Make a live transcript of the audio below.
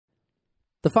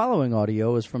The following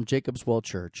audio is from Jacob's Well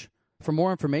Church. For more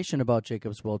information about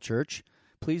Jacob's Well Church,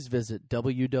 please visit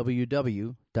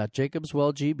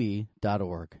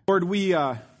www.jacobswellgb.org. Lord,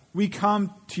 we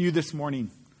come to you this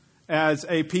morning as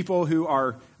a people who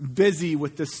are busy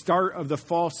with the start of the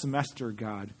fall semester,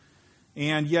 God.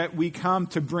 And yet we come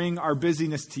to bring our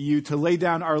busyness to you, to lay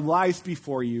down our lives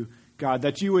before you, God,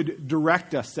 that you would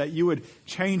direct us, that you would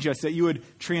change us, that you would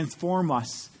transform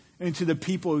us into the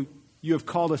people you have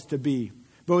called us to be,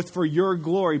 both for your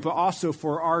glory, but also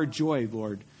for our joy,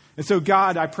 Lord. And so,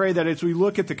 God, I pray that as we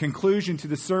look at the conclusion to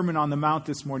the Sermon on the Mount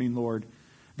this morning, Lord,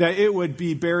 that it would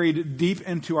be buried deep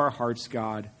into our hearts,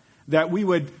 God, that we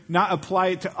would not apply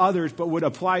it to others, but would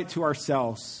apply it to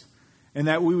ourselves, and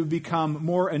that we would become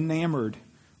more enamored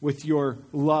with your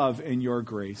love and your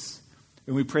grace.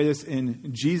 And we pray this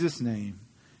in Jesus' name.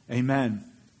 Amen.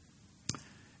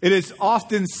 It is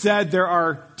often said there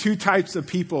are two types of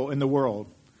people in the world.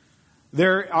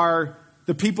 There are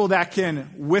the people that can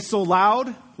whistle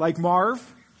loud, like Marv,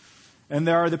 and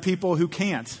there are the people who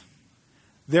can't.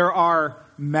 There are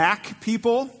Mac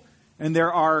people, and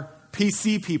there are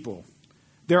PC people.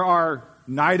 There are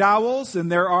night owls, and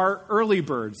there are early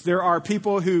birds. There are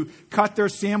people who cut their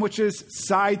sandwiches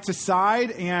side to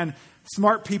side, and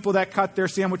smart people that cut their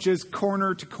sandwiches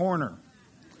corner to corner.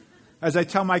 As I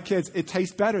tell my kids, it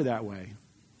tastes better that way.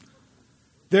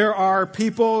 There are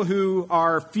people who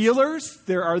are feelers.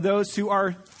 There are those who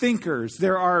are thinkers.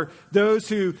 There are those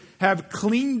who have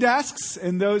clean desks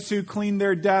and those who clean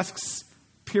their desks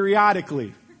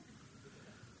periodically.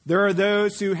 There are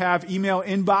those who have email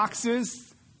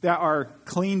inboxes that are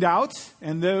cleaned out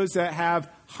and those that have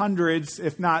hundreds,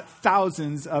 if not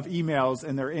thousands, of emails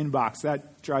in their inbox.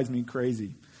 That drives me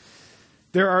crazy.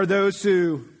 There are those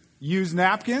who use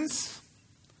napkins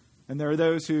and there are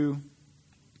those who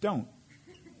don't.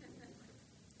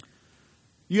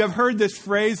 You have heard this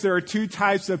phrase, there are two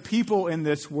types of people in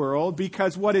this world,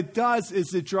 because what it does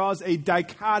is it draws a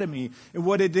dichotomy. And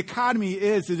what a dichotomy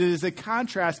is, it is a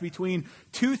contrast between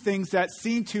two things that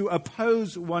seem to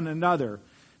oppose one another.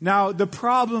 Now, the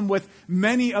problem with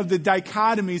many of the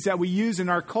dichotomies that we use in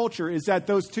our culture is that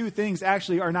those two things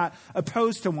actually are not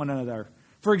opposed to one another.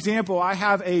 For example, I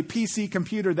have a PC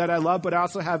computer that I love, but I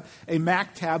also have a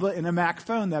Mac tablet and a Mac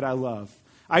phone that I love.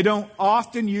 I don't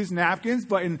often use napkins,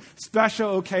 but in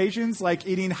special occasions like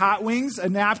eating hot wings, a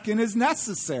napkin is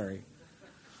necessary.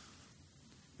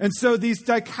 And so these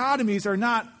dichotomies are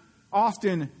not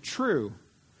often true.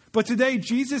 But today,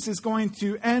 Jesus is going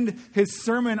to end his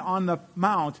Sermon on the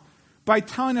Mount by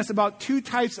telling us about two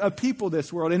types of people in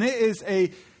this world. And it is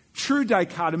a true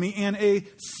dichotomy and a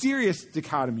serious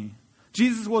dichotomy.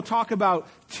 Jesus will talk about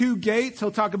two gates.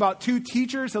 He'll talk about two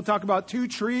teachers. He'll talk about two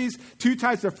trees, two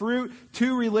types of fruit,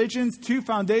 two religions, two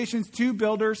foundations, two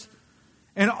builders.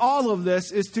 And all of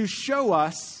this is to show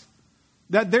us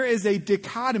that there is a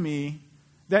dichotomy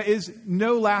that is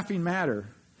no laughing matter.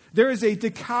 There is a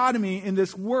dichotomy in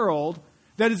this world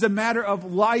that is a matter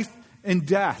of life and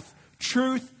death,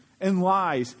 truth and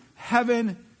lies,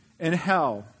 heaven and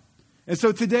hell. And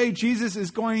so today, Jesus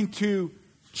is going to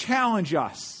challenge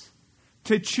us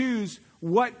to choose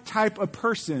what type of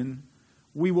person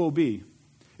we will be.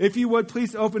 If you would,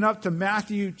 please open up to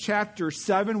Matthew chapter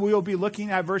 7. We will be looking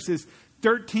at verses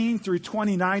 13 through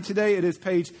 29 today. It is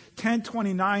page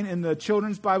 1029 in the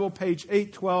Children's Bible, page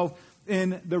 812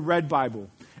 in the Red Bible.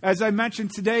 As I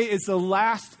mentioned, today is the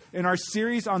last in our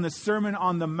series on the Sermon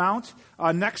on the Mount.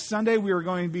 Next Sunday, we are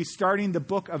going to be starting the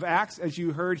book of Acts, as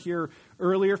you heard here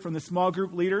earlier from the small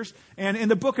group leaders. And in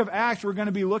the book of Acts, we're going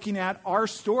to be looking at our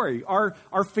story, our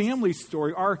family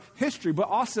story, our history, but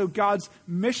also God's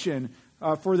mission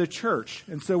for the church.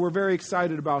 And so we're very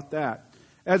excited about that.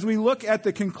 As we look at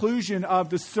the conclusion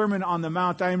of the Sermon on the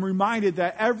Mount, I am reminded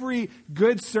that every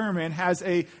good sermon has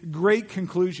a great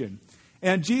conclusion.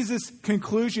 And Jesus'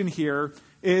 conclusion here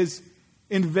is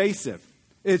invasive.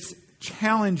 It's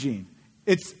challenging.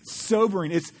 It's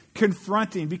sobering. It's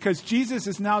confronting, because Jesus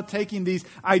is now taking these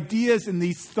ideas and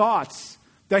these thoughts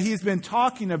that he's been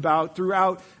talking about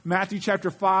throughout Matthew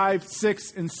chapter 5,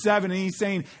 6, and 7. And he's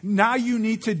saying, now you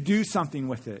need to do something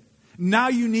with it. Now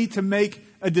you need to make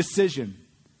a decision.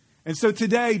 And so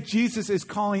today, Jesus is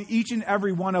calling each and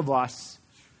every one of us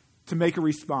to make a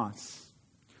response.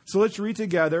 So let's read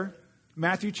together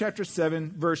Matthew chapter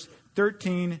 7, verse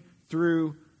 13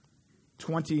 through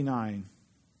 29.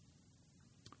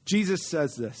 Jesus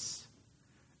says this: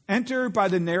 "Enter by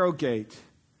the narrow gate,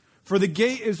 for the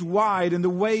gate is wide and the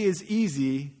way is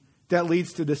easy that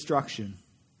leads to destruction.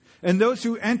 And those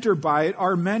who enter by it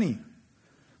are many.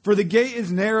 For the gate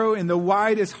is narrow and the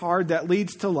wide is hard that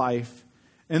leads to life,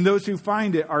 and those who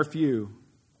find it are few.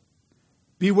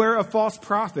 Beware of false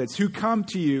prophets who come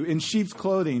to you in sheep's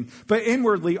clothing, but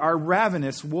inwardly are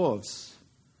ravenous wolves.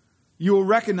 You will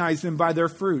recognize them by their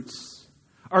fruits.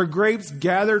 Are grapes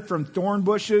gathered from thorn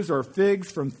bushes or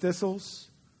figs from thistles?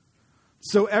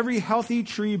 So every healthy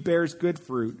tree bears good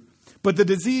fruit, but the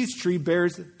diseased tree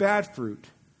bears bad fruit.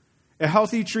 A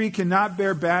healthy tree cannot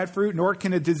bear bad fruit, nor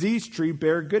can a diseased tree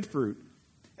bear good fruit.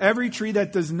 Every tree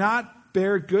that does not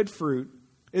bear good fruit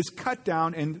is cut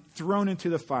down and thrown into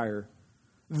the fire.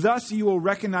 Thus you will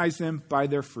recognize them by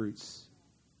their fruits.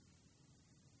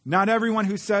 Not everyone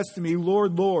who says to me,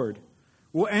 Lord, Lord,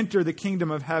 will enter the kingdom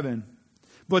of heaven,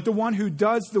 but the one who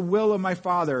does the will of my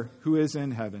Father who is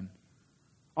in heaven.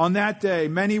 On that day,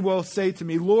 many will say to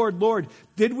me, Lord, Lord,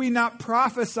 did we not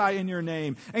prophesy in your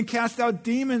name and cast out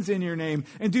demons in your name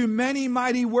and do many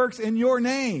mighty works in your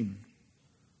name?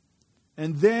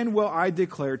 And then will I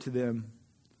declare to them,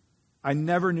 I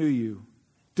never knew you.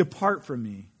 Depart from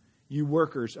me, you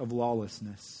workers of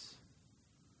lawlessness.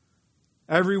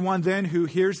 Everyone then who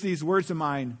hears these words of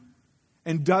mine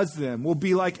and does them will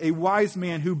be like a wise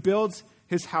man who builds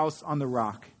his house on the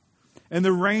rock. And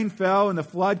the rain fell, and the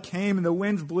flood came, and the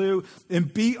winds blew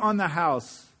and beat on the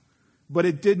house. But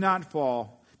it did not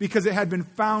fall, because it had been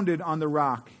founded on the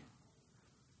rock.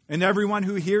 And everyone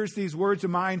who hears these words of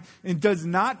mine and does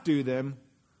not do them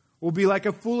will be like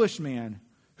a foolish man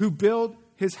who built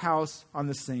his house on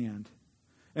the sand.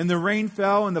 And the rain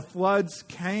fell, and the floods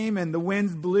came, and the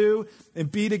winds blew and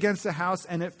beat against the house,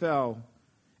 and it fell.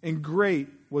 And great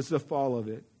was the fall of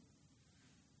it.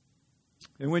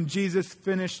 And when Jesus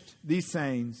finished these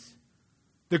sayings,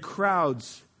 the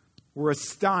crowds were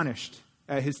astonished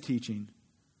at his teaching.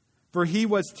 For he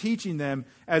was teaching them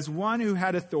as one who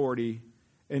had authority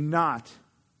and not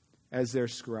as their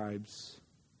scribes.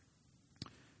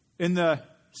 In the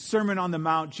Sermon on the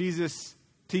Mount, Jesus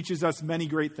teaches us many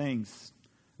great things.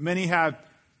 Many have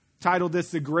titled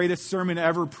this the greatest sermon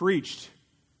ever preached.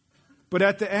 But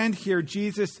at the end here,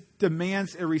 Jesus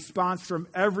demands a response from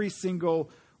every single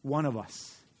one of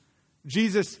us.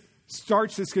 Jesus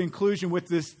starts his conclusion with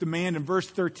this demand in verse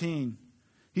 13.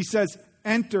 He says,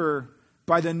 enter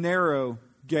by the narrow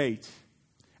gate.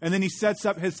 And then he sets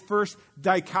up his first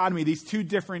dichotomy, these two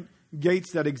different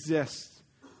gates that exist.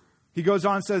 He goes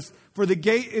on and says, for the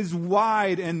gate is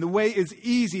wide and the way is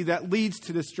easy that leads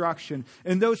to destruction,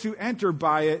 and those who enter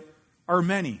by it are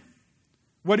many.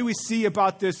 What do we see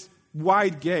about this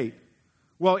wide gate?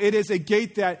 Well, it is a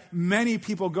gate that many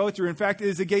people go through. In fact, it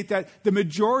is a gate that the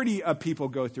majority of people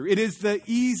go through. It is the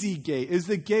easy gate. It is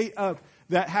the gate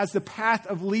that has the path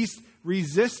of least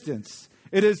resistance.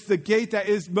 It is the gate that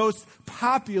is most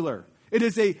popular. It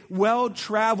is a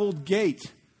well-traveled gate,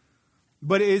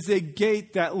 but it is a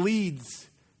gate that leads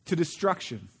to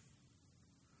destruction.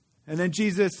 And then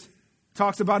Jesus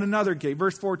talks about another gate.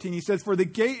 Verse 14, he says, for the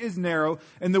gate is narrow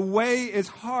and the way is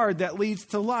hard that leads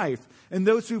to life, and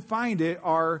those who find it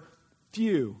are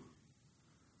few.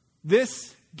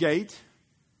 This gate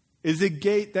is a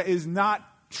gate that is not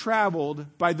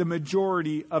traveled by the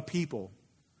majority of people.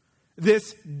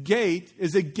 This gate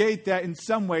is a gate that in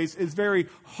some ways is very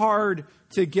hard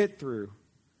to get through.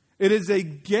 It is a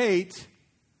gate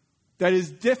that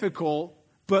is difficult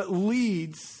but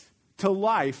leads to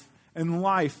life and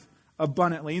life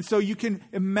abundantly. And so you can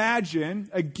imagine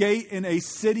a gate in a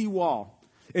city wall.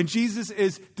 And Jesus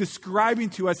is describing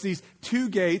to us these two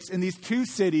gates in these two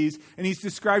cities, and he's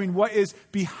describing what is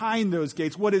behind those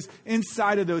gates, what is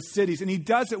inside of those cities. And he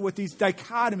does it with these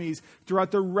dichotomies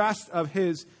throughout the rest of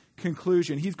his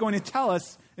conclusion. He's going to tell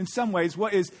us, in some ways,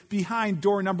 what is behind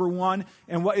door number 1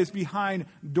 and what is behind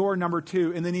door number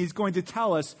 2. And then he's going to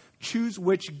tell us, choose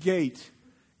which gate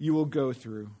you will go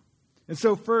through. And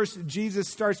so first, Jesus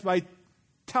starts by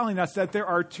telling us that there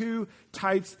are two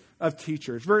types of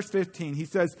teachers. Verse 15, he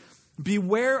says,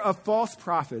 beware of false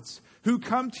prophets who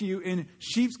come to you in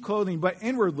sheep's clothing, but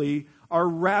inwardly are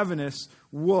ravenous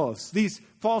wolves. These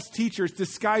false teachers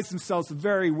disguise themselves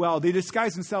very well. They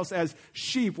disguise themselves as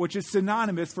sheep, which is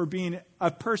synonymous for being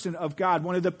a person of God,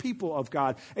 one of the people of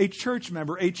God, a church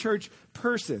member, a church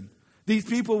person. These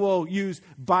people will use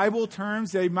Bible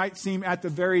terms. They might seem at the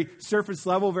very surface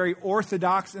level, very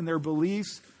orthodox in their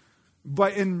beliefs.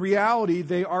 But in reality,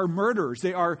 they are murderers.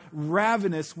 They are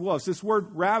ravenous wolves. This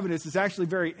word ravenous is actually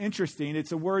very interesting.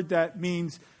 It's a word that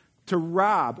means to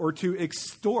rob or to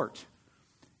extort.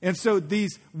 And so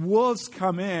these wolves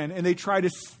come in and they try to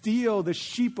steal the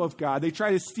sheep of God. They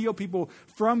try to steal people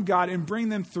from God and bring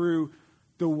them through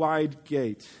the wide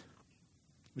gate.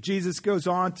 But Jesus goes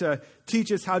on to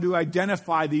teach us how to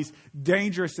identify these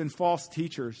dangerous and false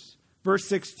teachers. Verse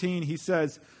 16, he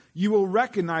says, you will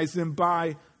recognize them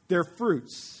by their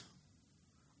fruits.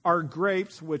 Are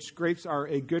grapes, which grapes are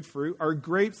a good fruit, are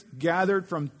grapes gathered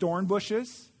from thorn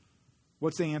bushes?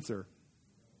 What's the answer?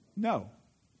 No.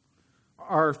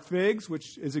 Are figs,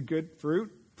 which is a good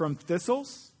fruit, from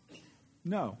thistles?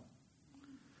 No.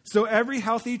 So every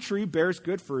healthy tree bears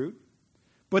good fruit,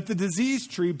 but the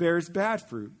diseased tree bears bad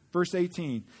fruit. Verse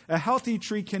 18, a healthy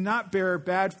tree cannot bear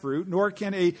bad fruit, nor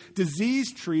can a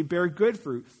diseased tree bear good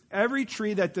fruit. Every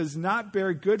tree that does not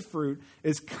bear good fruit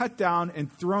is cut down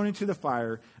and thrown into the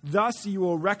fire. Thus you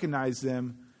will recognize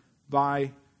them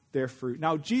by their fruit.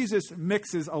 Now, Jesus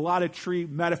mixes a lot of tree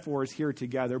metaphors here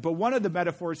together, but one of the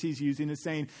metaphors he's using is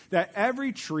saying that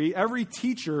every tree, every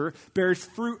teacher bears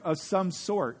fruit of some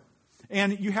sort.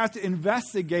 And you have to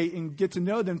investigate and get to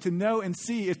know them to know and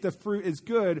see if the fruit is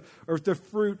good or if the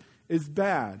fruit is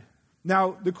bad.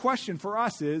 Now, the question for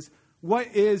us is,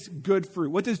 what is good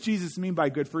fruit? What does Jesus mean by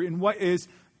good fruit? And what is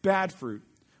bad fruit?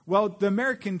 Well, the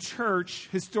American church,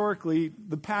 historically,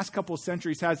 the past couple of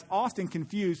centuries, has often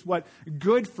confused what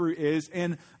good fruit is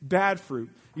and bad fruit.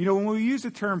 You know, when we use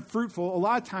the term fruitful, a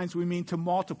lot of times we mean to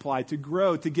multiply, to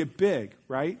grow, to get big,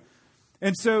 right?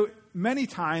 And so many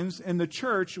times in the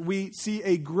church, we see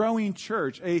a growing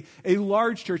church, a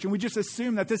large church, and we just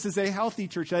assume that this is a healthy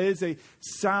church, that it is a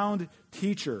sound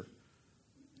teacher.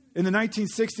 In the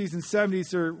 1960s and 70s,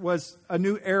 there was a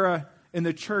new era in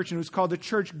the church, and it was called the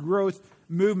church growth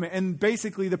movement. And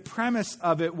basically the premise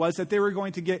of it was that they were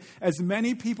going to get as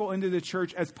many people into the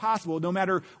church as possible, no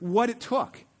matter what it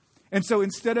took. And so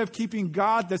instead of keeping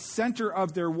God the center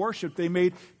of their worship, they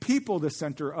made people the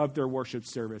center of their worship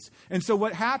service. And so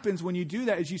what happens when you do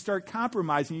that is you start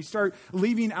compromising. You start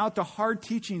leaving out the hard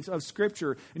teachings of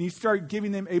Scripture, and you start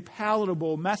giving them a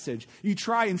palatable message. You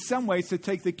try in some ways to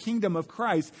take the kingdom of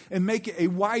Christ and make it a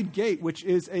wide gate, which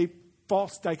is a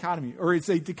false dichotomy, or it's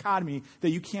a dichotomy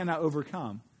that you cannot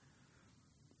overcome.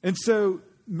 And so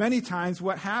many times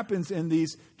what happens in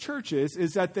these churches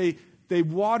is that they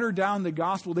water down the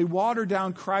gospel, they water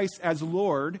down Christ as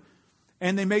Lord,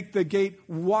 and they make the gate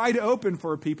wide open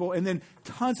for people, and then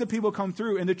tons of people come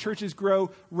through, and the churches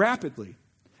grow rapidly.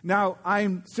 Now,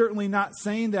 I'm certainly not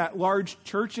saying that large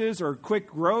churches or quick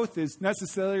growth is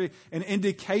necessarily an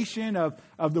indication of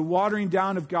the watering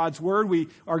down of God's word. We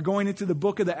are going into the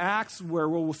book of the Acts, where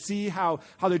we'll see how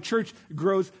the church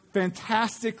grows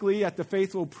fantastically at the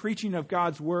faithful preaching of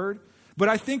God's word. But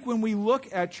I think when we look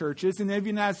at churches, and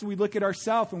even as we look at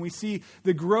ourselves and we see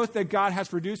the growth that God has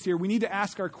produced here, we need to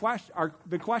ask the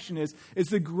question is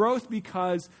the growth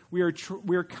because we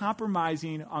are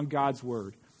compromising on God's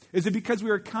word? Is it because we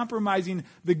are compromising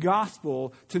the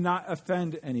gospel to not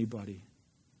offend anybody?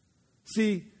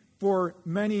 See, for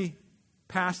many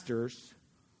pastors,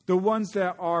 the ones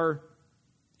that are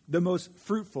the most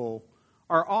fruitful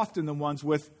are often the ones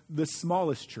with the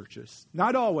smallest churches.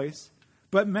 Not always,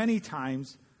 but many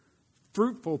times,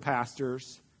 fruitful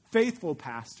pastors, faithful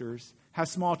pastors, have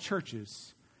small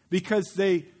churches because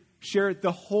they share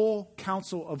the whole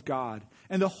counsel of God.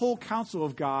 And the whole counsel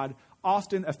of God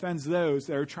often offends those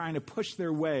that are trying to push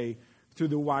their way through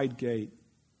the wide gate.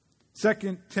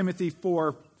 2 Timothy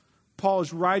 4, Paul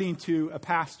is writing to a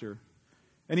pastor.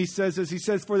 And he says this, he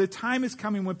says, "For the time is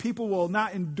coming when people will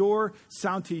not endure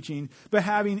sound teaching, but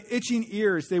having itching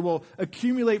ears, they will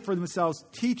accumulate for themselves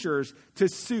teachers to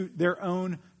suit their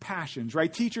own passions."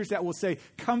 Right? Teachers that will say,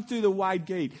 "Come through the wide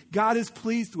gate. God is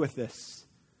pleased with this."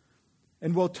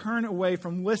 And will turn away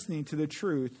from listening to the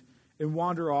truth and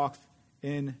wander off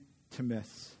into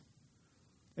myths.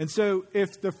 And so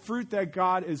if the fruit that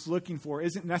God is looking for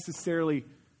isn't necessarily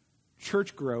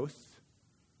church growth,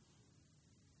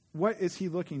 what is he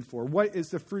looking for? What is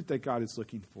the fruit that God is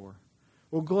looking for?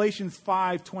 Well, Galatians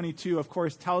 5:22, of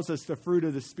course, tells us the fruit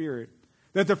of the Spirit.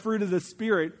 That the fruit of the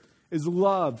Spirit is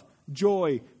love,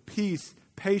 joy, peace,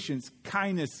 patience,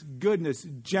 kindness, goodness,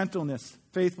 gentleness,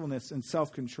 faithfulness, and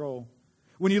self-control.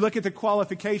 When you look at the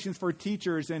qualifications for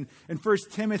teachers in 1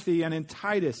 Timothy and in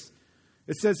Titus,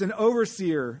 it says an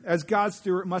overseer, as God's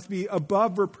steward, must be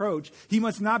above reproach. He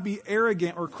must not be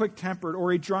arrogant or quick-tempered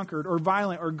or a drunkard or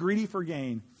violent or greedy for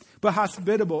gain, but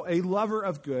hospitable, a lover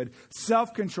of good,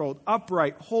 self-controlled,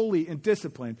 upright, holy, and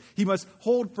disciplined. He must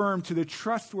hold firm to the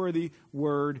trustworthy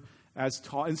word as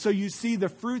taught. And so you see the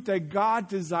fruit that God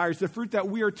desires, the fruit that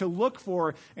we are to look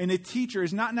for in a teacher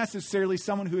is not necessarily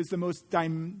someone who is the most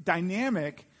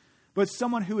dynamic, but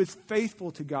someone who is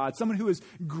faithful to God, someone who is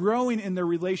growing in their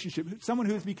relationship, someone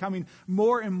who is becoming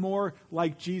more and more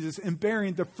like Jesus and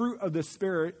bearing the fruit of the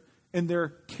Spirit in their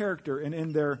character and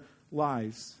in their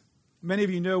lives. Many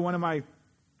of you know one of my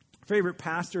favorite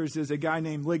pastors is a guy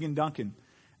named Ligon Duncan.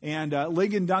 And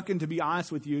Ligon Duncan, to be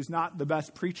honest with you, is not the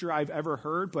best preacher I've ever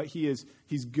heard, but he's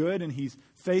good and he's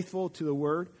faithful to the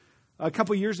word. A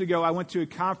couple years ago, I went to a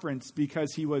conference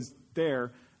because he was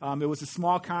there. It was a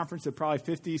small conference of probably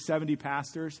 50, 70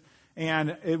 pastors.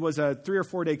 And it was a 3 or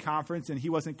 4 day conference, and he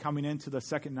wasn't coming in to the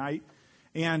second night.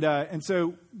 And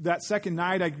so that second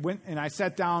night, I went and I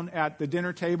sat down at the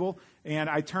dinner table, and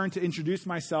I turned to introduce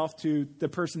myself to the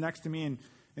person next to me, and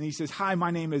he says, "Hi,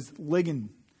 my name is Ligon."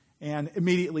 And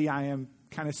immediately I am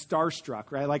kind of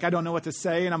starstruck, right? Like I don't know what to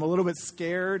say, and I'm a little bit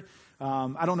scared.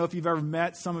 I don't know if you've ever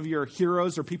met some of your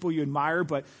heroes or people you admire,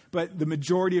 but the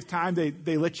majority of time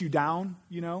they let you down,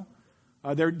 you know.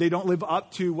 They don't live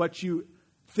up to what you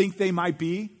think they might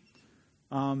be.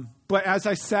 But as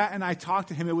I sat and I talked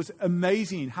to him, it was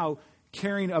amazing how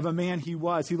caring of a man he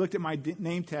was. He looked at my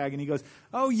name tag and he goes,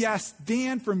 "Oh yes,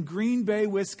 Dan from Green Bay,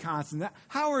 Wisconsin.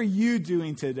 How are you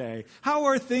doing today? How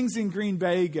are things in Green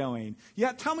Bay going?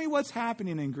 Yeah, tell me what's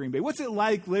happening in Green Bay. What's it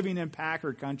like living in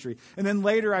Packer country?" And then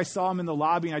later I saw him in the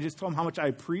lobby and I just told him how much I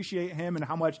appreciate him and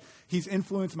how much he's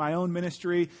influenced my own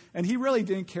ministry. And he really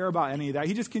didn't care about any of that.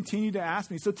 He just continued to ask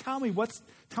me, "So tell me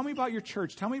about your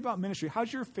church. Tell me about ministry.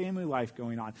 How's your family life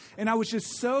going on?" And I was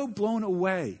just so blown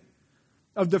away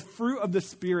of the fruit of the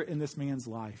Spirit in this man's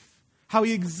life. How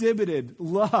he exhibited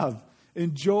love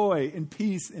and joy and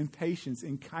peace and patience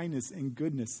and kindness and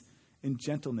goodness and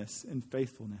gentleness and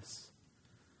faithfulness.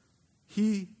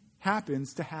 He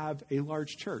happens to have a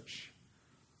large church,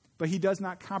 but he does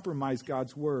not compromise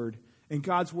God's word. And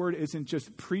God's word isn't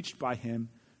just preached by him,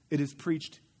 it is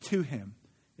preached to him.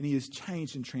 And he is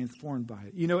changed and transformed by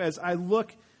it. You know, as I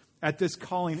look at this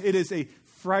calling, it is a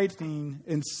frightening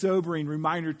and sobering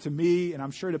reminder to me, and I'm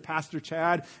sure to Pastor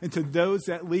Chad, and to those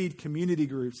that lead community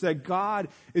groups, that God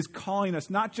is calling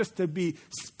us not just to be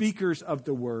speakers of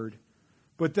the word,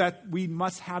 but that we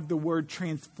must have the word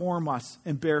transform us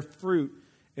and bear fruit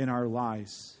in our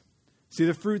lives. See,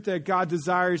 the fruit that God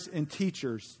desires in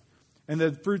teachers and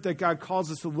the fruit that God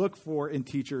calls us to look for in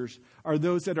teachers are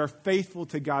those that are faithful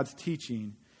to God's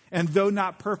teaching, and though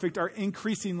not perfect, are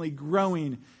increasingly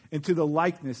growing into the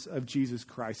likeness of Jesus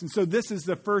Christ. And so this is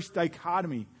the first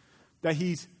dichotomy that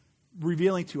he's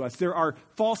revealing to us. There are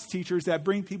false teachers that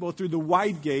bring people through the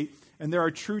wide gate, and there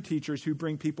are true teachers who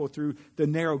bring people through the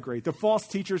narrow gate. The false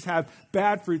teachers have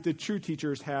bad fruit. The true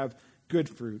teachers have good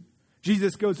fruit.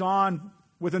 Jesus goes on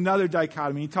with another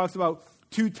dichotomy. He talks about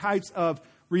two types of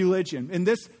religion. And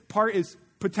this part is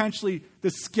potentially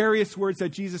the scariest words that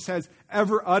Jesus has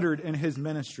ever uttered in his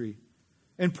ministry,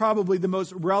 and probably the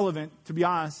most relevant, to be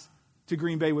honest, to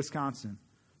Green Bay, Wisconsin.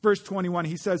 Verse 21,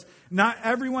 he says, "Not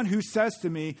everyone who says to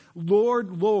me,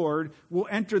 'Lord, Lord,' will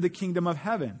enter the kingdom of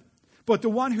heaven, but the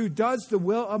one who does the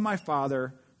will of my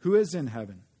Father who is in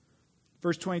heaven."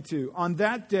 Verse 22, "On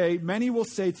that day, many will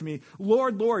say to me,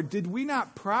 'Lord, Lord, did we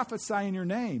not prophesy in your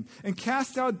name and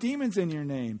cast out demons in your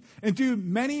name and do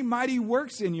many mighty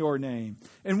works in your name?'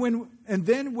 And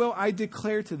then will I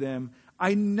declare to them,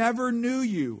 'I never knew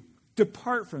you.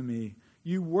 Depart from me,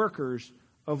 you workers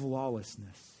of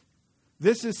lawlessness.'"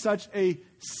 This is such a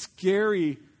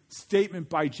scary statement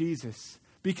by Jesus,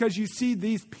 because you see,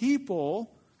 these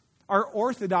people are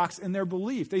orthodox in their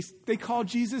belief. They call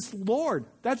Jesus Lord.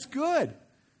 That's good.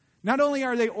 Not only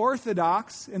are they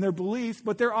orthodox in their beliefs,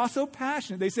 but they're also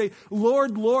passionate. They say,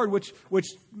 "Lord, Lord,"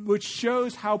 which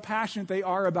shows how passionate they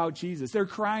are about Jesus. They're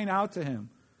crying out to him.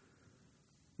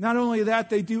 Not only that,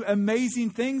 they do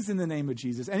amazing things in the name of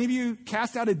Jesus. Any of you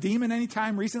cast out a demon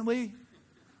anytime recently?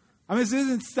 I mean, this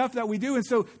isn't stuff that we do. And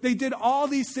so they did all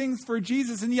these things for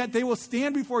Jesus, and yet they will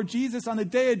stand before Jesus on the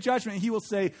day of judgment, and he will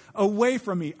say, "Away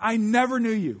from me, I never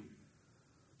knew you."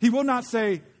 He will not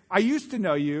say, "I used to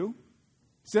know you."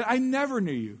 He said, "I never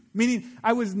knew you," meaning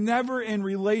I was never in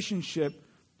relationship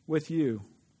with you.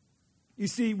 You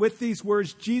see, with these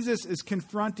words, Jesus is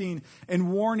confronting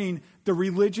and warning the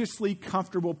religiously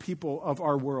comfortable people of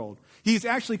our world. He's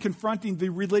actually confronting the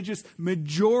religious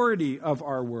majority of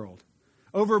our world.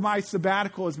 Over my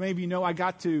sabbatical, as many of you know, I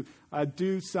got to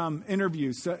do some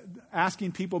interviews,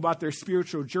 asking people about their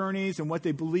spiritual journeys and what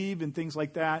they believe and things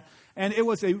like that. And it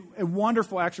was a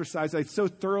wonderful exercise. I so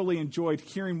thoroughly enjoyed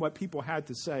hearing what people had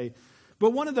to say.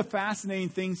 But one of the fascinating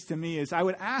things to me is I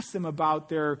would ask them about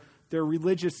their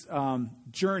religious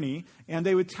journey, and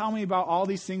they would tell me about all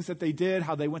these things that they did,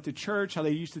 how they went to church, how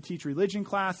they used to teach religion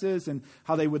classes, and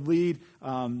how they would lead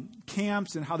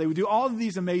camps, and how they would do all of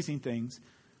these amazing things.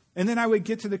 And then I would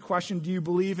get to the question, do you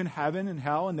believe in heaven and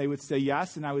hell? And they would say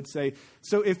yes. And I would say,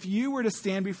 so if you were to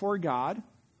stand before God,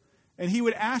 and he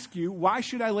would ask you, why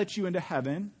should I let you into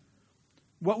heaven?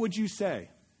 What would you say?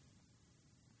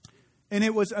 And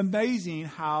it was amazing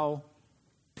how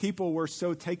people were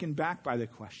so taken back by the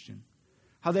question,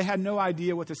 how they had no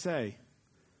idea what to say.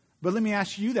 But let me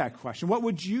ask you that question. What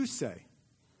would you say?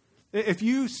 If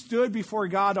you stood before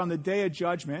God on the day of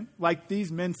judgment, like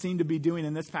these men seem to be doing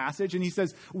in this passage, and he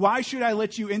says, why should I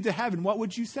let you into heaven? What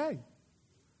would you say?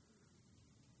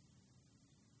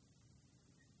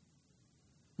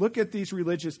 Look at these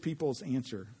religious people's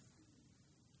answer.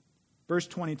 Verse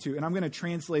 22, and I'm going to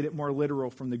translate it more literal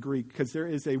from the Greek because there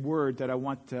is a word that I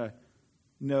want to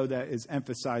know that is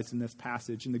emphasized in this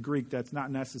passage in the Greek that's not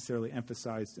necessarily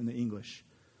emphasized in the English.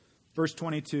 Verse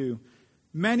 22,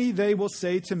 many they will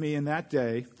say to me in that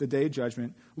day, the day of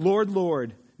judgment, Lord,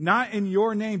 Lord, not in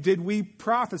your name did we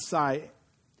prophesy,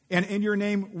 and in your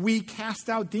name we cast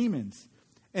out demons,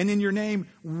 and in your name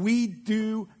we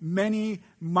do many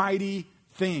mighty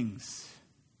things.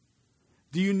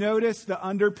 Do you notice the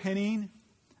underpinning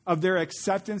of their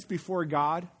acceptance before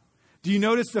God? Do you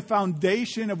notice the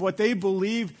foundation of what they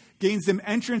believe gains them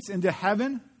entrance into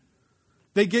heaven?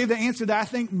 They gave the answer that I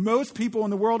think most people in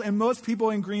the world and most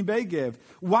people in Green Bay give.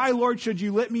 Why, Lord, should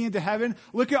you let me into heaven?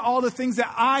 Look at all the things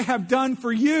that I have done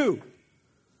for you.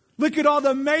 Look at all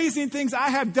the amazing things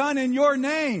I have done in your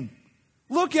name.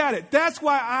 Look at it. That's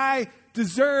why I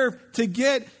deserve to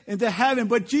get into heaven.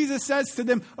 But Jesus says to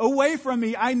them, away from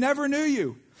me, I never knew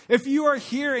you. If you are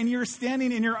here and you're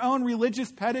standing in your own religious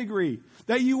pedigree,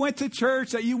 that you went to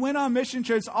church, that you went on mission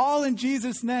trips, all in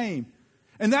Jesus' name,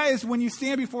 and that is when you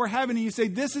stand before heaven and you say,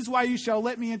 this is why you shall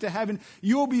let me into heaven,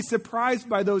 you will be surprised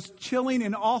by those chilling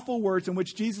and awful words in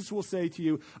which Jesus will say to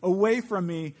you, away from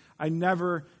me, I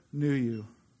never knew you.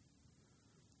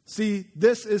 See,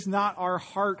 this is not our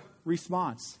heart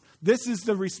response. This is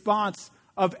the response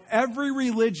of every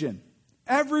religion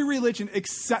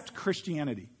except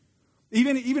Christianity.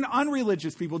 Even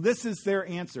unreligious people, this is their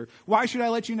answer. Why should I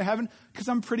let you into heaven? Because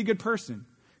I'm a pretty good person.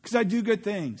 Because I do good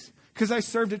things. Because I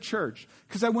served at church.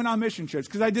 Because I went on mission trips.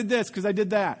 Because I did this. Because I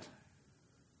did that.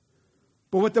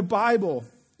 But what the Bible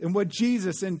and what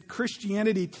Jesus and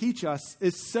Christianity teach us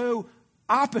is so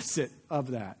opposite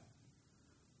of that.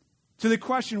 To the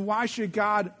question, why should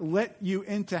God let you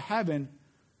into heaven?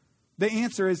 The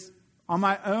answer is, on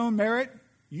my own merit,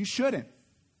 you shouldn't.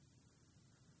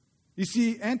 You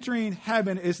see, entering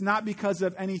heaven is not because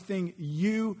of anything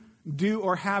you do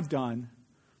or have done,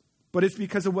 but it's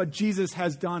because of what Jesus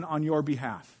has done on your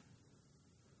behalf.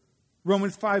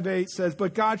 Romans 5:8 says,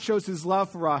 but God shows his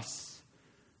love for us,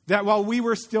 that while we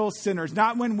were still sinners,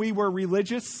 not when we were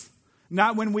religious,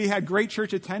 not when we had great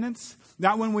church attendance,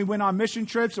 not when we went on mission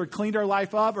trips or cleaned our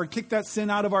life up or kicked that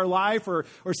sin out of our life or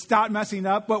stopped messing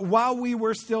up. But while we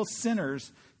were still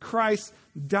sinners, Christ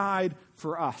died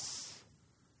for us.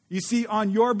 You see,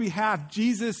 on your behalf,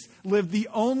 Jesus lived the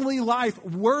only life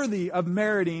worthy of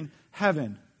meriting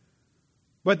heaven.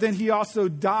 But then he also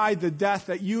died the death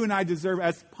that you and I deserve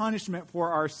as punishment for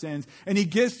our sins. And he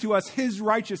gives to us his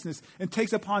righteousness and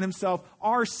takes upon himself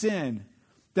our sin,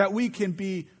 that we can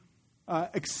be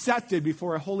accepted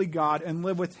before a holy God and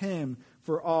live with him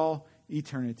for all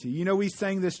eternity. You know, we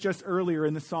sang this just earlier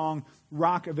in the song,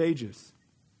 Rock of Ages.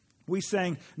 We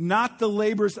sang, not the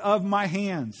labors of my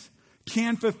hands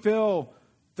can fulfill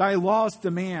thy law's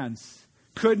demands.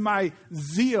 Could my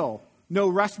zeal no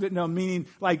respite, no, meaning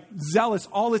like zealous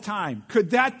all the time,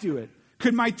 could that do it?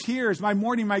 Could my tears, my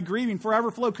mourning, my grieving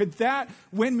forever flow? Could that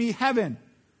win me heaven?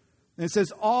 And it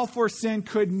says, all for sin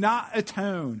could not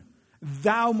atone.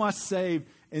 Thou must save,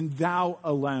 and thou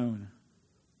alone.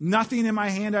 Nothing in my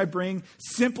hand I bring,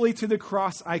 simply to the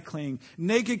cross I cling.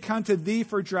 Naked come to thee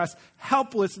for dress,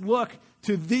 helpless look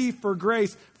to thee for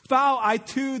grace. Foul I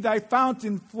to thy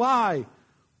fountain fly.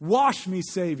 Wash me,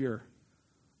 Savior,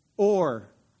 or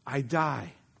I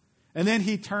die. And then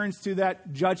he turns to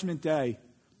that judgment day.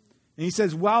 And he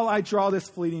says, while I draw this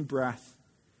fleeting breath,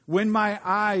 when my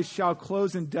eyes shall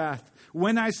close in death,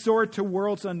 when I soar to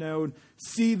worlds unknown,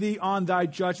 see thee on thy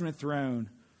judgment throne.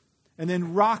 And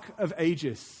then Rock of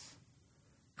Ages,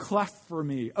 cleft for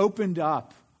me, opened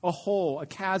up, a hole, a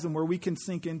chasm where we can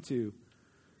sink into.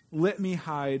 Let me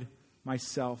hide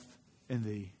myself in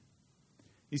thee.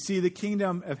 You see, the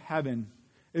kingdom of heaven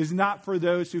is not for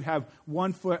those who have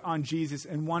one foot on Jesus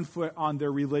and one foot on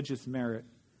their religious merit.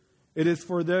 It is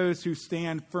for those who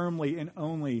stand firmly and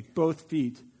only both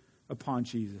feet upon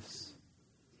Jesus.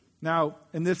 Now,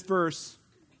 in this verse,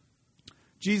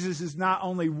 Jesus is not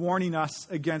only warning us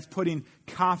against putting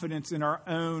confidence in our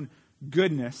own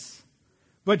goodness,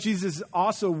 but Jesus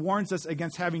also warns us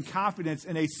against having confidence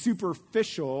in a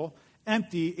superficial,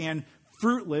 empty, and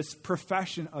fruitless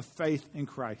profession of faith in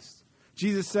Christ.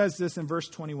 Jesus says this in verse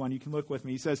 21. You can look with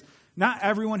me. He says, not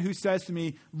everyone who says to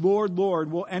me, Lord,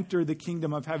 Lord, will enter the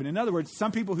kingdom of heaven. In other words,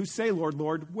 some people who say, Lord,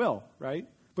 Lord, will, right?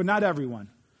 But not everyone.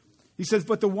 He says,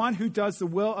 but the one who does the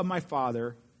will of my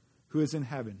Father who is in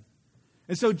heaven.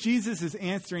 And so Jesus is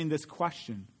answering this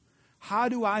question. How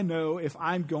do I know if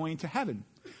I'm going to heaven?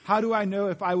 How do I know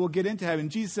if I will get into heaven?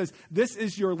 Jesus says, this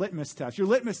is your litmus test. Your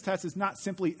litmus test is not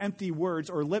simply empty words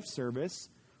or lip service.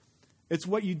 It's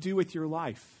what you do with your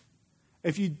life.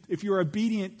 If you're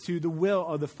obedient to the will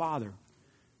of the Father.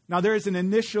 Now, there is an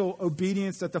initial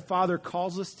obedience that the Father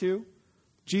calls us to.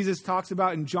 Jesus talks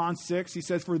about in John 6. He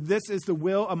says, for this is the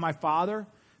will of my Father,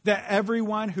 that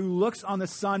everyone who looks on the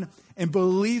Son and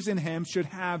believes in him should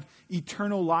have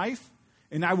eternal life,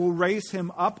 and I will raise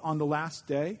him up on the last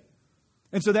day.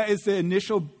 And so that is the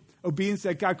initial obedience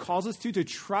that God calls us to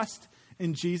trust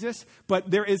in Jesus.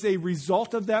 But there is a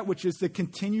result of that, which is the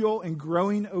continual and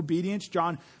growing obedience.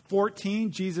 John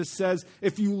 14, Jesus says,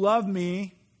 if you love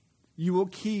me, you will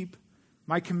keep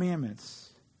my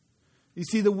commandments. You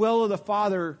see, the will of the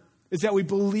Father is that we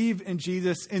believe in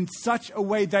Jesus in such a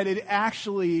way that it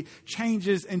actually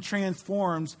changes and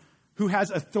transforms who has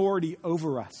authority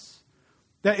over us.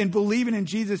 That in believing in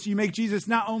Jesus, you make Jesus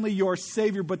not only your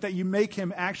Savior, but that you make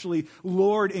him actually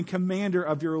Lord and commander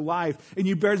of your life. And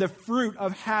you bear the fruit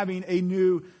of having a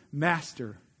new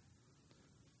master.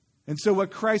 And so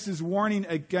what Christ is warning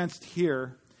against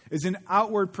here is an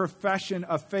outward profession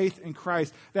of faith in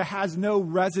Christ that has no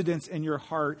residence in your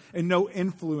heart and no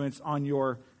influence on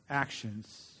your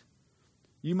actions.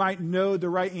 You might know the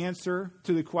right answer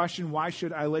to the question, why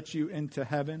should I let you into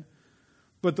heaven?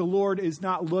 But the Lord is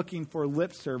not looking for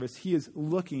lip service. He is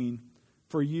looking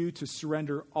for you to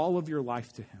surrender all of your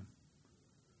life to him.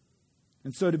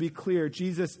 And so to be clear,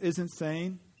 Jesus isn't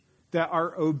saying that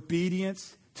our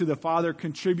obedience to the Father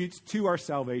contributes to our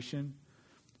salvation,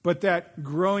 but that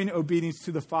growing obedience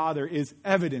to the Father is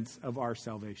evidence of our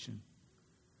salvation.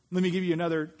 Let me give you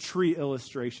another tree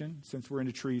illustration, since we're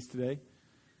into trees today.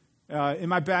 In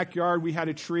my backyard, we had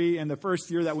a tree, and the first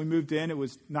year that we moved in, it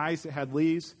was nice. It had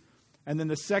leaves. And then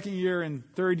the second year and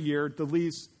third year, the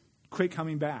leaves quit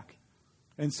coming back.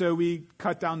 And so we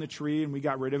cut down the tree and we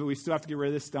got rid of it. We still have to get rid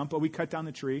of this stump, but we cut down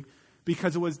the tree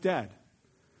because it was dead.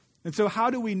 And so how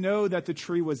do we know that the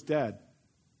tree was dead?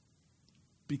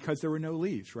 Because there were no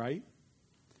leaves, right?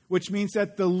 Which means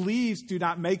that the leaves do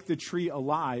not make the tree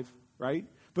alive, right?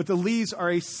 But the leaves are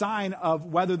a sign of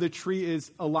whether the tree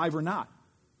is alive or not.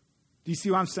 Do you see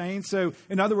what I'm saying? So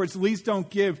in other words, leaves don't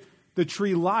give the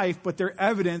tree life, but they're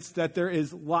evidence that there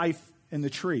is life in the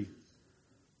tree.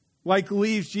 Like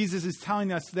leaves, Jesus is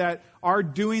telling us that our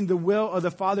doing the will of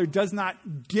the Father does not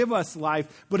give us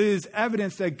life, but it is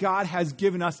evidence that God has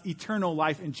given us eternal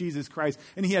life in Jesus Christ,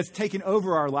 and he has taken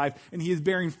over our life, and he is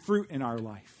bearing fruit in our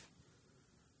life.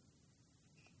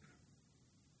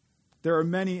 There are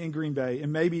many in Green Bay,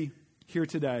 and maybe here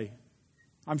today,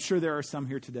 I'm sure there are some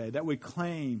here today, that would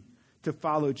claim to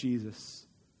follow Jesus.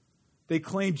 They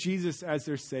claim Jesus as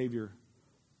their Savior,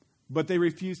 but they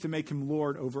refuse to make him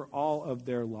Lord over all of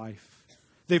their life.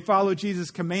 They follow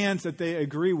Jesus' commands that they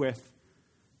agree with,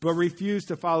 but refuse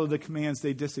to follow the commands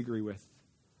they disagree with.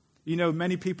 You know,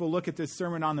 many people look at this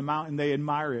Sermon on the Mount and they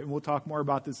admire it, and we'll talk more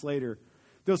about this later.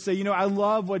 They'll say, you know, I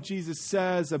love what Jesus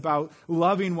says about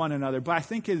loving one another, but I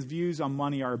think his views on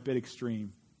money are a bit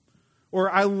extreme. Or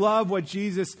I love what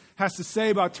Jesus has to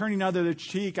say about turning the other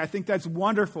cheek. I think that's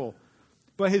wonderful.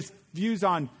 But his views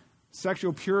on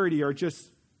sexual purity are just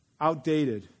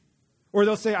outdated. Or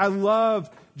they'll say, I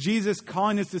love Jesus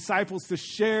calling his disciples to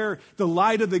share the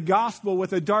light of the gospel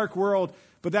with a dark world,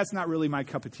 but that's not really my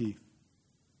cup of tea.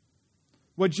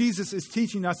 What Jesus is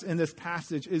teaching us in this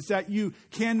passage is that you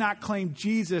cannot claim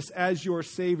Jesus as your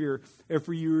Savior if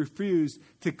you refuse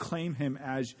to claim him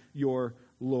as your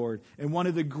Lord. And one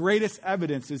of the greatest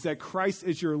evidences that Christ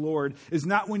is your Lord is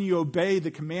not when you obey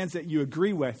the commands that you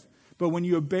agree with, but when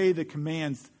you obey the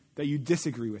commands that you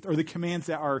disagree with, or the commands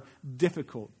that are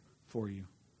difficult for you.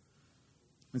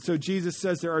 And so Jesus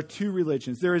says there are two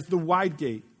religions. There is the wide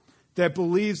gate that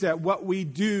believes that what we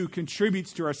do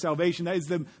contributes to our salvation. That is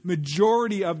the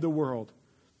majority of the world.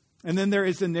 And then there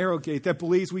is the narrow gate that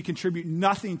believes we contribute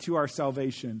nothing to our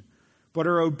salvation, but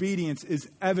our obedience is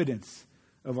evidence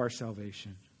of our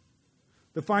salvation.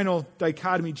 The final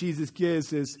dichotomy Jesus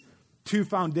gives is two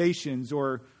foundations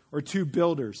or two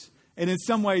builders. And in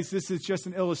some ways, this is just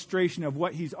an illustration of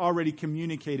what he's already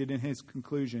communicated in his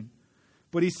conclusion.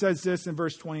 But he says this in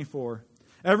verse 24.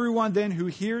 Everyone then who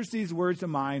hears these words of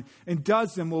mine and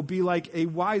does them will be like a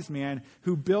wise man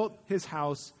who built his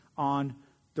house on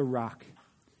the rock.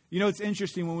 You know, it's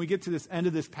interesting when we get to this end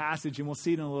of this passage, and we'll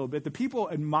see it in a little bit, the people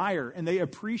admire and they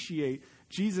appreciate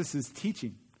Jesus'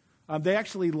 teaching. They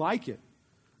actually like it.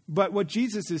 But what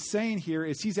Jesus is saying here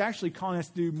is he's actually calling us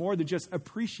to do more than just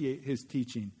appreciate his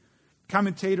teaching.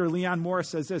 Commentator Leon Morris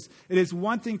says this: it is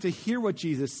one thing to hear what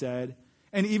Jesus said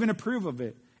and even approve of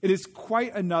it. It is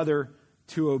quite another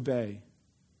to obey.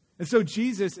 And so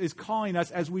Jesus is calling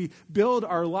us as we build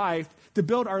our life, to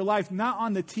build our life not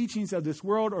on the teachings of this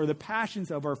world or the passions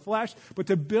of our flesh, but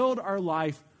to build our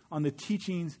life on the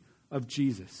teachings of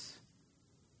Jesus.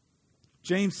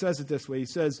 James says it this way. He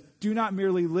says, do not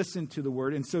merely listen to the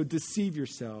word and so deceive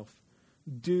yourself.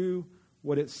 Do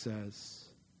what it says.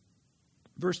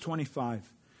 Verse 25.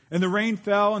 And the rain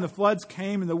fell and the floods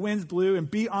came and the winds blew and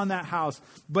beat on that house,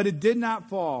 but it did not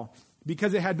fall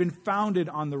because it had been founded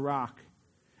on the rock.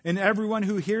 And everyone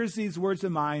who hears these words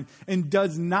of mine and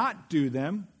does not do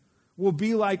them will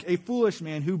be like a foolish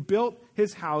man who built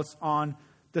his house on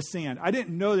the sand. I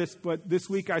didn't know this, but this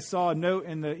week I saw a note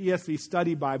in the ESV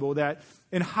Study Bible that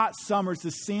in hot summers, the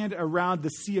sand around the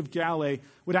Sea of Galilee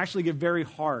would actually get very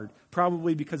hard,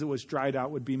 probably because it was dried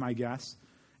out, would be my guess.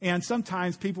 And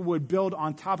sometimes people would build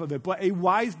on top of it. But a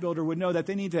wise builder would know that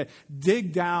they need to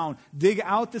dig down, dig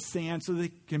out the sand so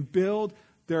they can build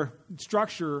their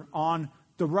structure on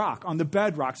the rock, on the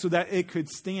bedrock, so that it could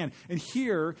stand. And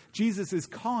here, Jesus is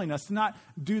calling us to not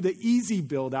do the easy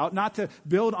build out, not to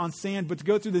build on sand, but to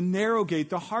go through the narrow gate,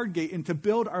 the hard gate, and to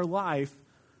build our life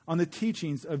on the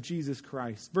teachings of Jesus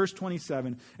Christ. Verse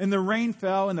 27, and the rain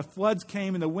fell, and the floods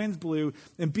came, and the winds blew,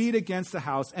 and beat against the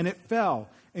house, and it fell,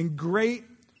 and great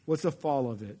was the fall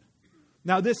of it.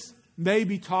 Now, this may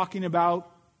be talking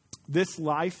about this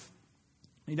life.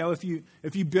 You know, if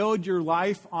you build your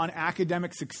life on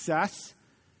academic success,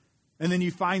 and then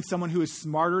you find someone who is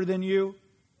smarter than you,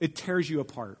 it tears you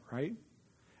apart, right?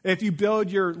 If you build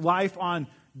your life on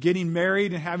getting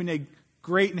married and having a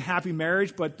great and happy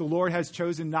marriage, but the Lord has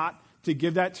chosen not to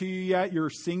give that to you yet,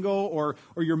 you're single, or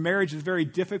your marriage is very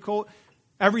difficult,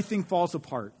 everything falls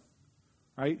apart,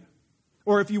 right?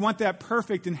 Or if you want that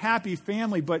perfect and happy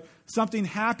family, but something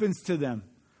happens to them,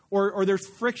 or there's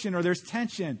friction or there's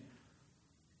tension,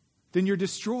 then you're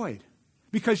destroyed.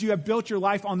 Because you have built your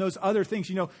life on those other things.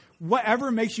 You know,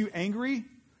 whatever makes you angry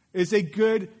is a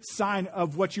good sign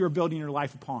of what you are building your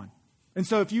life upon. And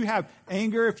so if you have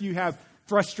anger, if you have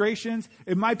frustrations,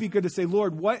 it might be good to say,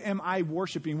 Lord, what am I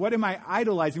worshiping? What am I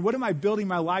idolizing? What am I building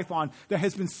my life on that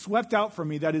has been swept out from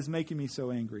me that is making me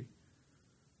so angry?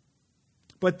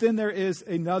 But then there is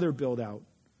another build out,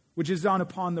 which is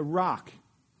upon the rock.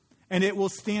 And it will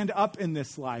stand up in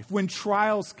this life. When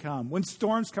trials come, when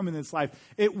storms come in this life,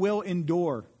 it will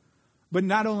endure. But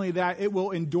not only that, it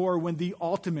will endure when the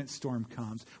ultimate storm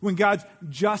comes. When God's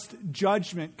just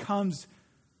judgment comes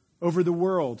over the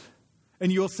world.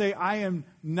 And you'll say, I am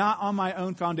not on my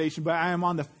own foundation, but I am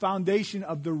on the foundation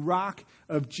of the rock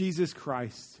of Jesus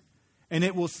Christ. And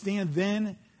it will stand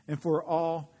then and for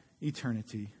all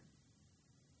eternity.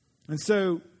 And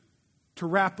so, to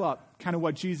wrap up kind of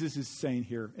what Jesus is saying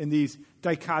here in these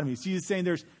dichotomies. Jesus is saying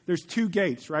there's two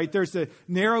gates, right? There's the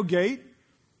narrow gate,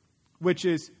 which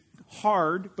is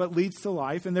hard but leads to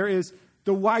life. And there is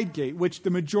the wide gate, which the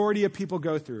majority of people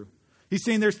go through. He's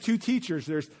saying there's two teachers.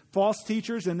 There's false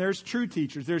teachers and there's true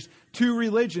teachers. There's two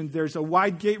religions. There's a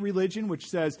wide gate religion, which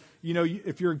says, you know,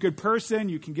 if you're a good person,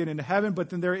 you can get into heaven.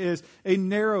 But then there is a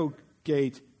narrow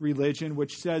gate religion,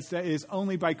 which says that it is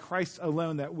only by Christ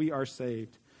alone that we are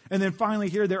saved. And then finally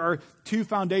here, there are two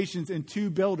foundations and two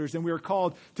builders. And we are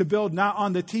called to build not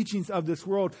on the teachings of this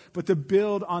world, but to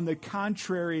build on the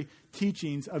contrary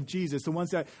teachings of Jesus, the ones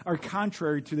that are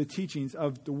contrary to the teachings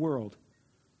of the world.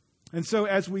 And so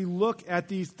as we look at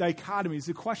these dichotomies,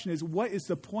 the question is, what is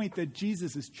the point that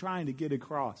Jesus is trying to get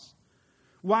across?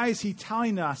 Why is he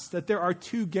telling us that there are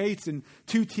two gates and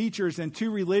two teachers and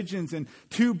two religions and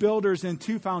two builders and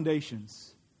two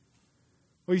foundations?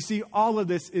 Well, you see, all of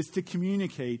this is to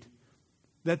communicate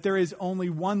that there is only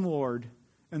one Lord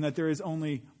and that there is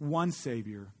only one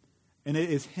Savior, and it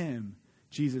is him,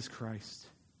 Jesus Christ.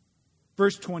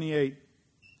 Verse 28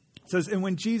 says, and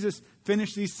when Jesus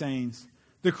finished these sayings,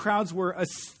 the crowds were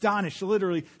astonished,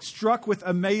 literally struck with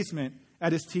amazement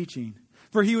at his teaching.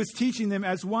 For he was teaching them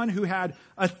as one who had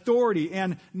authority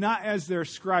and not as their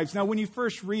scribes. Now, when you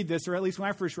first read this, or at least when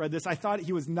I first read this, I thought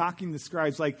he was knocking the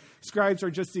scribes. Like, scribes are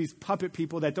just these puppet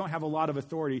people that don't have a lot of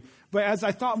authority. But as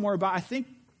I thought more about it, I think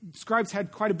scribes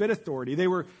had quite a bit of authority.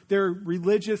 They're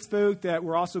religious folk that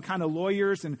were also kind of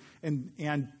lawyers and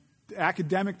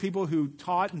academic people who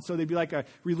taught, and so they'd be like a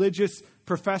religious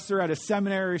professor at a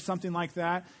seminary or something like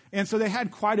that. And so they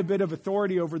had quite a bit of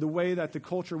authority over the way that the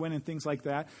culture went and things like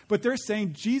that. But they're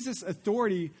saying Jesus'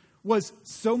 authority was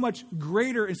so much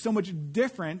greater and so much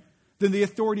different than the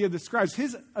authority of the scribes.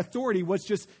 His authority was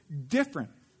just different.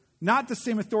 Not the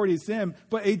same authority as them,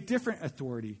 but a different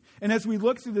authority. And as we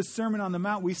look through the Sermon on the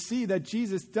Mount, we see that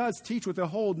Jesus does teach with a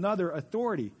whole nother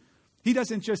authority. He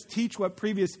doesn't just teach what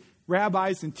previous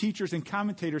rabbis and teachers and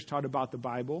commentators taught about the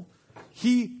Bible.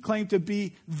 He claimed to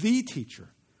be the teacher.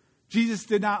 Jesus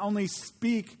did not only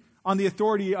speak on the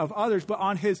authority of others, but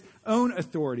on his own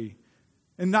authority.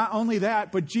 And not only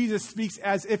that, but Jesus speaks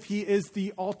as if he is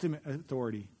the ultimate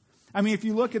authority. I mean, if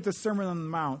you look at the Sermon on the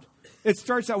Mount, it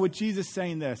starts out with Jesus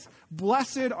saying this: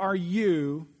 "Blessed are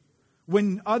you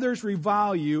when others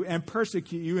revile you and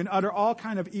persecute you and utter all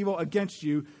kind of evil against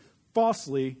you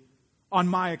falsely on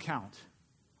my account."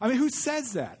 I mean, who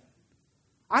says that?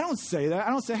 I don't say that. I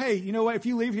don't say, hey, you know what? If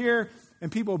you leave here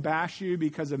and people bash you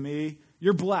because of me,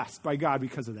 you're blessed by God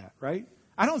because of that, right?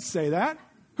 I don't say that.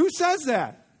 Who says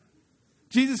that?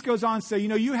 Jesus goes on to say,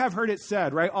 you have heard it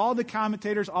said, right? All the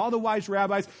commentators, all the wise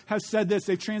rabbis have said this.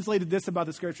 They've translated this about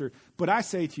the scripture. But I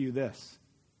say to you this.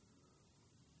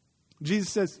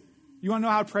 Jesus says, you want to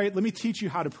know how to pray? Let me teach you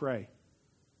how to pray.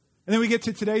 And then we get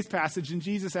to today's passage, and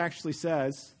Jesus actually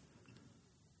says,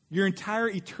 your entire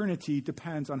eternity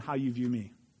depends on how you view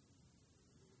me.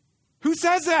 Who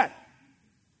says that?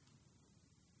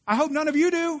 I hope none of you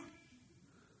do.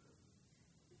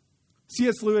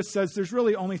 C.S. Lewis says there's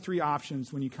really only three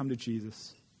options when you come to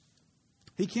Jesus.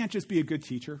 He can't just be a good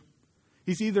teacher.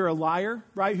 He's either a liar,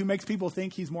 right, who makes people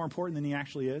think he's more important than he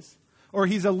actually is, or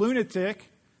he's a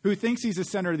lunatic who thinks he's the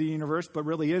center of the universe but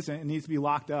really isn't and needs to be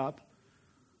locked up,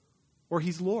 or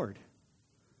he's Lord,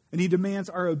 and he demands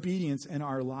our obedience in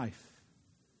our life.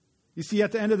 You see,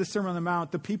 at the end of the Sermon on the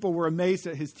Mount, the people were amazed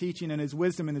at his teaching and his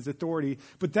wisdom and his authority,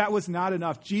 but that was not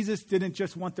enough. Jesus didn't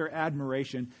just want their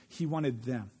admiration. He wanted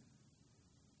them.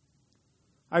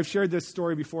 I've shared this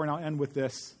story before, and I'll end with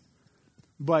this,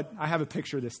 but I have a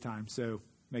picture this time, so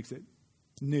makes it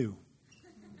new.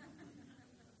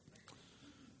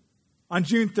 On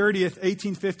June 30th,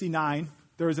 1859,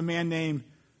 there was a man named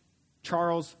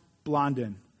Charles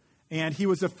Blondin, and he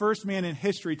was the first man in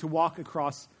history to walk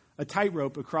across a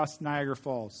tightrope across Niagara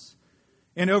Falls.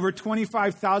 And over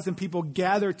 25,000 people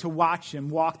gathered to watch him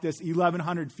walk this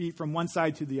 1,100 feet from one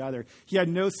side to the other. He had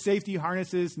no safety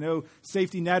harnesses, no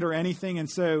safety net or anything, and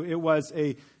so it was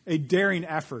a daring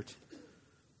effort.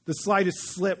 The slightest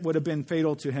slip would have been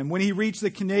fatal to him. When he reached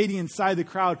the Canadian side, the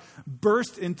crowd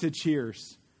burst into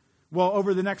cheers. Well,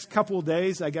 over the next couple of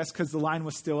days, I guess because the line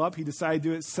was still up, he decided to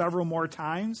do it several more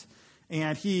times.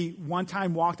 And he one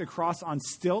time walked across on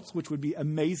stilts, which would be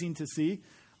amazing to see.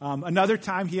 Another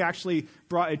time, he actually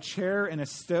brought a chair and a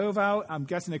stove out, I'm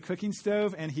guessing a cooking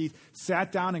stove, and he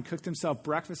sat down and cooked himself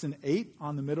breakfast and ate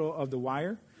on the middle of the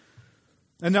wire.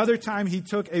 Another time, he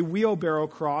took a wheelbarrow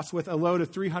cross with a load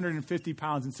of 350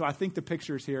 pounds. And so I think the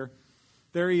picture's here.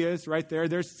 There he is, right there.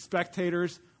 There's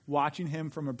spectators watching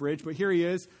him from a bridge. But here he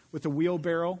is with a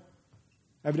wheelbarrow,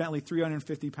 evidently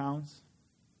 350 pounds.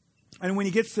 And when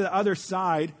he gets to the other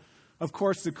side, of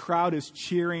course, the crowd is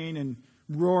cheering and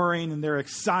roaring, and they're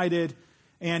excited.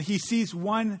 And he sees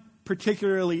one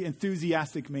particularly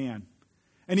enthusiastic man.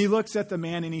 And he looks at the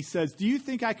man and he says, do you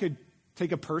think I could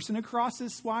take a person across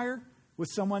this wire with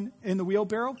someone in the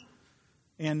wheelbarrow?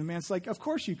 And the man's like, of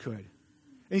course you could. And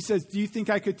he says, do you think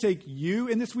I could take you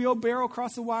in this wheelbarrow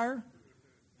across the wire?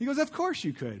 He goes, of course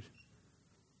you could.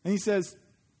 And he says,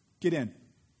 get in.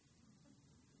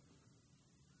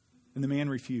 And the man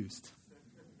refused.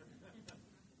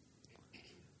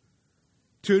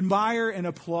 To admire and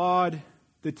applaud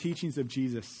the teachings of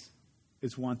Jesus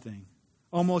is one thing.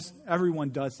 Almost everyone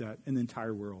does that in the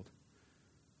entire world.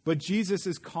 But Jesus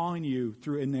is calling you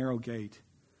through a narrow gate.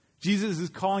 Jesus is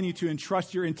calling you to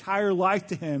entrust your entire life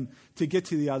to him to get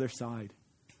to the other side.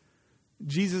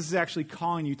 Jesus is actually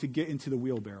calling you to get into the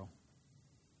wheelbarrow.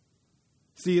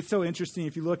 See, it's so interesting.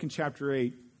 If you look in chapter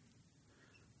 8,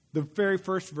 the very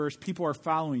first verse, people are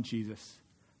following Jesus.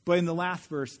 But in the last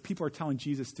verse, people are telling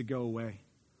Jesus to go away.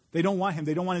 They don't want him.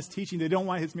 They don't want his teaching. They don't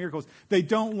want his miracles. They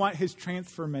don't want his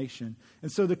transformation. And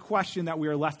so the question that we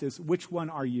are left is, which one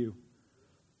are you?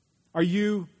 Are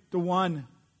you the one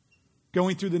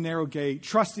going through the narrow gate,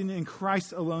 trusting in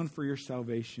Christ alone for your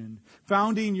salvation,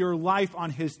 founding your life on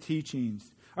his teachings?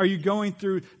 Are you going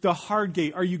through the hard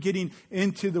gate? Are you getting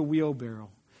into the wheelbarrow?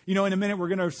 In a minute, we're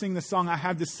going to sing the song, I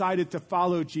Have Decided to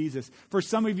Follow Jesus. For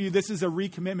some of you, this is a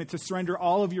recommitment to surrender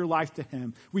all of your life to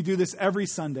him. We do this every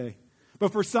Sunday.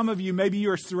 But for some of you, maybe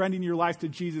you are surrendering your life to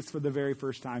Jesus for the very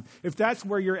first time. If that's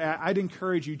where you're at, I'd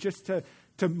encourage you just to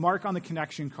mark on the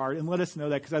connection card and let us know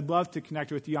that, because I'd love to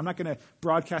connect with you. I'm not going to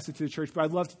broadcast it to the church, but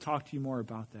I'd love to talk to you more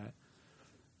about that.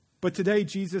 But today,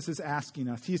 Jesus is asking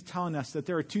us, he's telling us that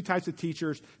there are two types of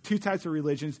teachers, two types of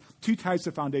religions, two types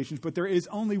of foundations, but there is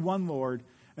only one Lord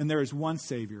and there is one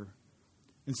Savior.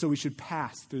 And so we should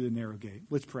pass through the narrow gate.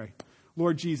 Let's pray.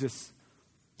 Lord Jesus,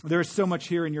 there is so much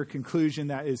here in your conclusion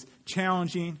that is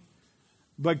challenging,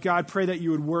 but God, pray that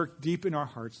you would work deep in our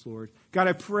hearts, Lord. God,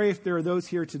 I pray if there are those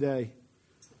here today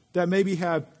that maybe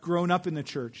have grown up in the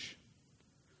church,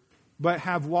 but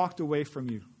have walked away from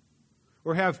you,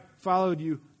 or have followed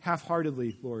you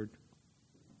half-heartedly, Lord,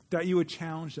 that you would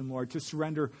challenge them, Lord, to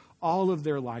surrender all of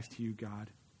their life to you, God,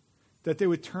 that they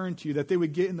would turn to you, that they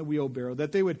would get in the wheelbarrow,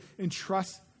 that they would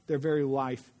entrust their very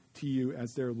life to you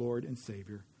as their Lord and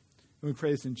Savior. And we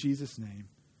pray this in Jesus' name.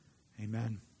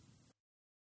 Amen.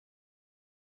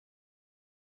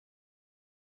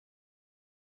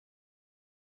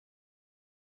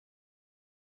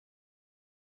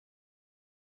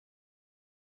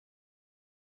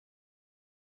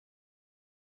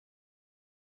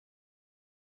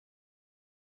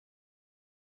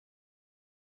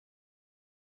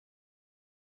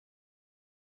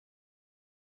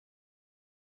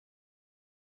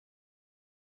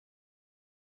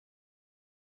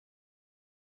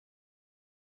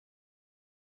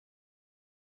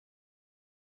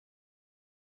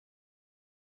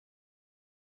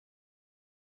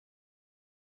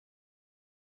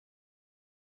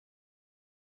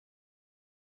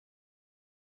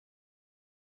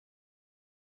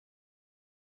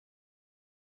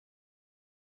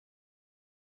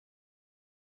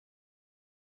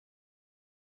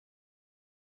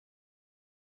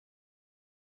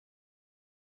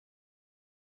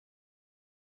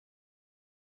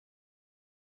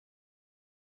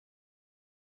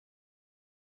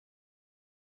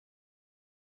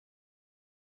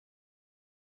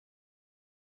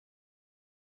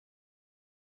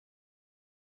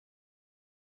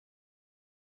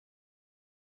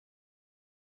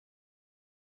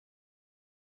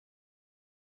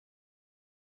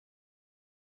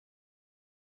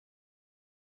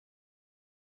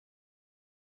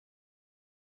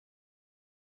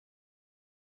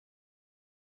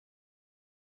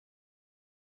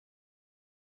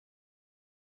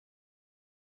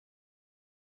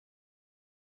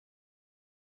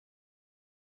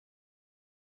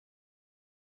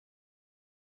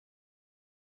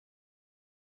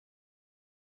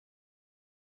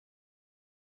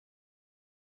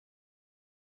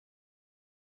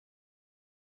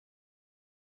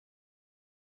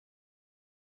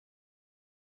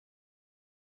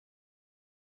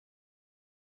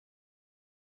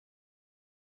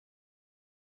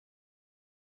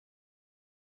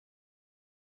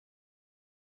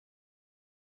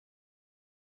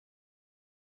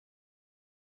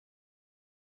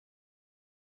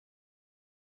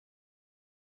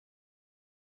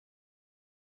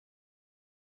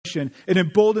 It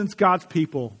emboldens God's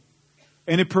people,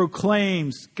 and it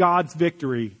proclaims God's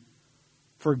victory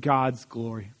for God's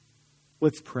glory.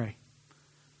 Let's pray.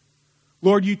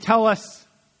 Lord, you tell us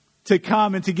to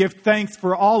come and to give thanks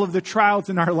for all of the trials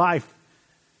in our life.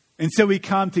 And so we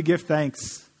come to give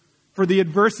thanks for the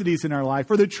adversities in our life,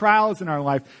 for the trials in our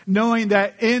life, knowing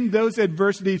that in those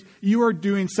adversities, you are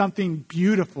doing something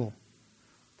beautiful.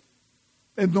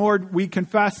 And Lord, we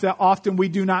confess that often we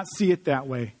do not see it that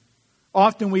way.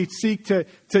 Often we seek to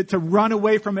run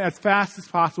away from it as fast as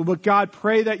possible. But God,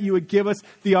 pray that you would give us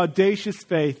the audacious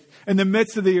faith in the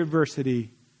midst of the adversity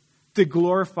to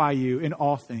glorify you in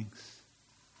all things.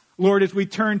 Lord, as we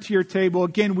turn to your table,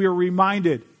 again, we are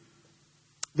reminded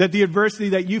that the adversity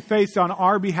that you faced on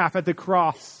our behalf at the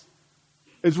cross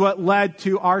is what led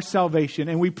to our salvation.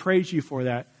 And we praise you for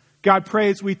that. God, pray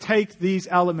as we take these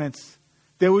elements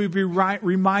that we would be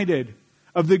reminded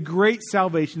of the great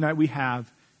salvation that we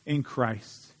have in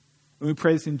Christ. And we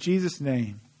pray this in Jesus'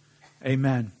 name.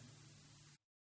 Amen.